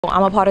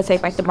I'm a part of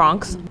Take Back the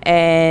Bronx,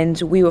 and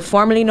we were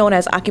formerly known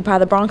as Occupy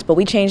the Bronx, but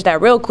we changed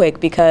that real quick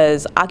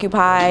because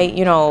Occupy,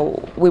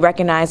 we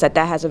recognize that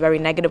that has a very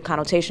negative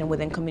connotation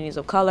within communities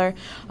of color.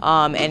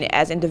 And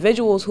as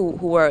individuals who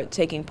were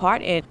taking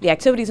part in the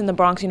activities in the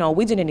Bronx,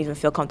 we didn't even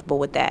feel comfortable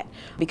with that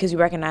because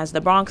we recognize the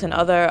Bronx and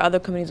other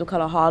communities of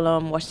color,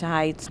 Harlem, Washington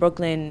Heights,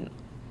 Brooklyn,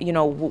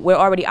 we're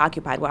already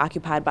occupied. We're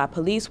occupied by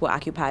police. We're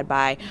occupied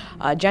by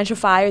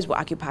gentrifiers. We're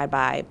occupied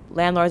by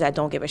landlords that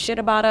don't give a shit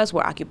about us.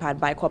 We're occupied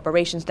by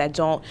corporations that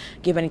don't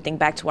give anything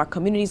back to our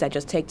communities, that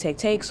just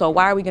take. So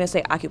why are we going to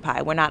say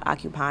occupy? We're not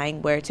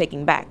occupying. We're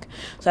taking back.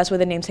 So that's where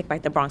the name Take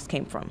Back the Bronx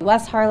came from.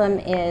 West Harlem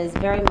is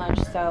very much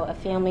so a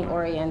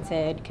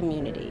family-oriented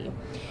community.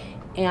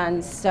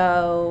 And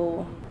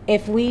so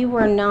if we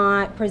were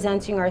not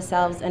presenting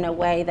ourselves in a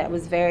way that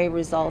was very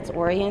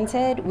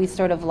results-oriented, we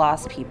sort of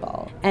lost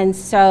people. And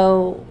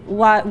so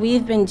what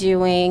we've been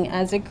doing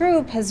as a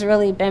group has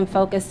really been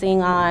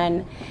focusing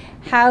on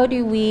how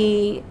do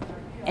we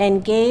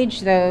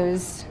engage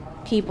those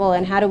people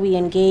and how do we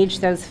engage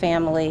those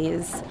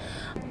families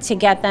to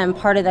get them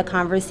part of the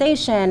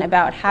conversation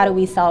about how do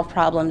we solve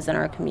problems in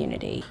our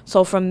community.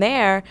 So from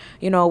there,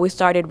 we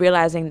started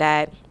realizing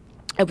that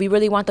if we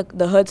really want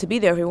the hood to be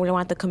there, if we really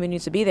want the community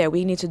to be there,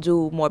 we need to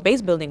do more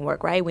base building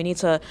work, right? We need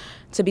to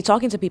be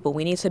talking to people.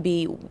 We need to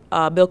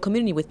build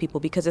community with people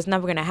because it's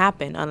never going to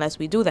happen unless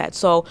we do that.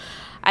 So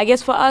I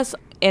guess for us,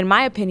 in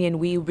my opinion,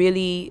 we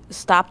really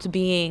stopped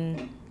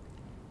being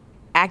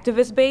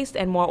activist-based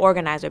and more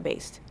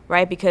organizer-based,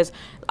 right? Because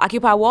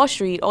Occupy Wall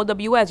Street,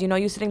 OWS,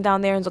 you're sitting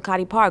down there in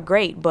Zuccotti Park,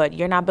 great, but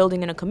you're not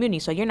building in a community,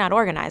 so you're not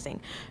organizing.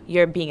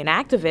 You're being an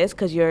activist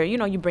because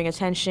you bring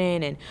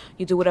attention and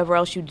you do whatever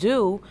else you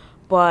do.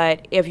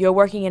 But if you're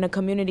working in a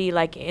community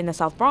like in the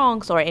South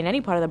Bronx or in any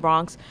part of the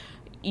Bronx,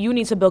 you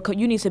need to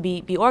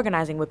be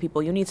organizing with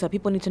people.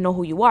 People need to know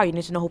who you are. You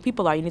need to know who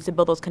people are. You need to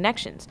build those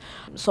connections.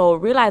 So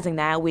realizing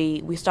that,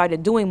 we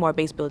started doing more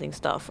base building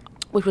stuff,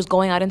 which was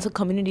going out into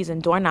communities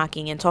and door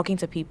knocking and talking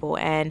to people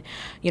and,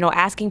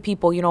 asking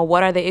people,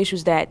 what are the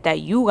issues that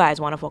you guys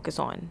want to focus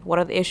on? What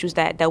are the issues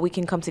that we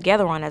can come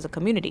together on as a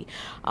community?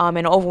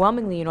 And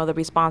overwhelmingly, the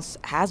response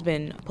has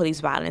been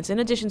police violence, in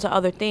addition to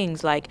other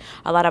things like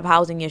a lot of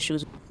housing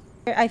issues.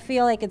 I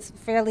feel like it's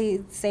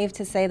fairly safe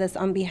to say this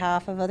on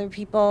behalf of other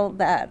people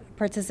that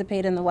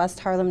participate in the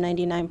West Harlem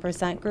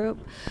 99% group.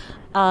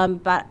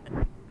 But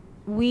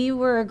we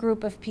were a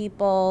group of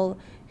people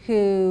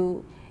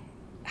who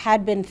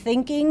had been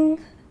thinking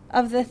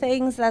of the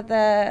things that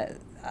the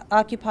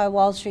Occupy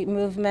Wall Street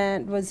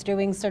movement was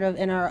doing sort of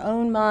in our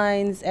own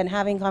minds and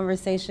having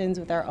conversations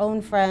with our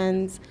own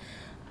friends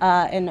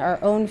and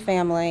our own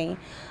family.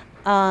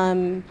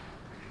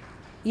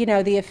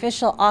 The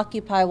official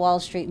Occupy Wall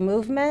Street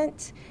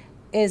movement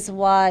is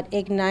what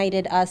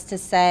ignited us to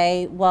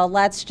say, well,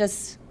 let's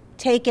just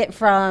take it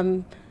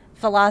from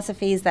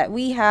philosophies that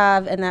we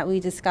have and that we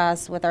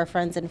discuss with our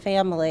friends and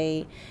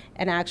family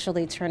and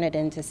actually turn it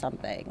into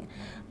something.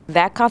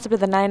 That concept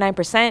of the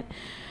 99%,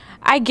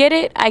 I get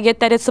it. I get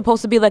that it's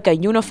supposed to be like a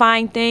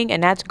unifying thing,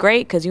 and that's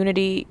great because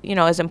unity,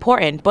 is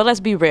important. But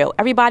let's be real.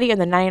 Everybody in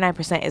the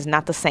 99% is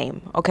not the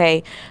same,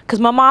 okay? Because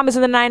my mom is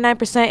in the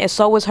 99%, and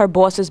so is her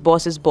boss's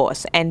boss's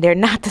boss, and they're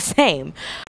not the same.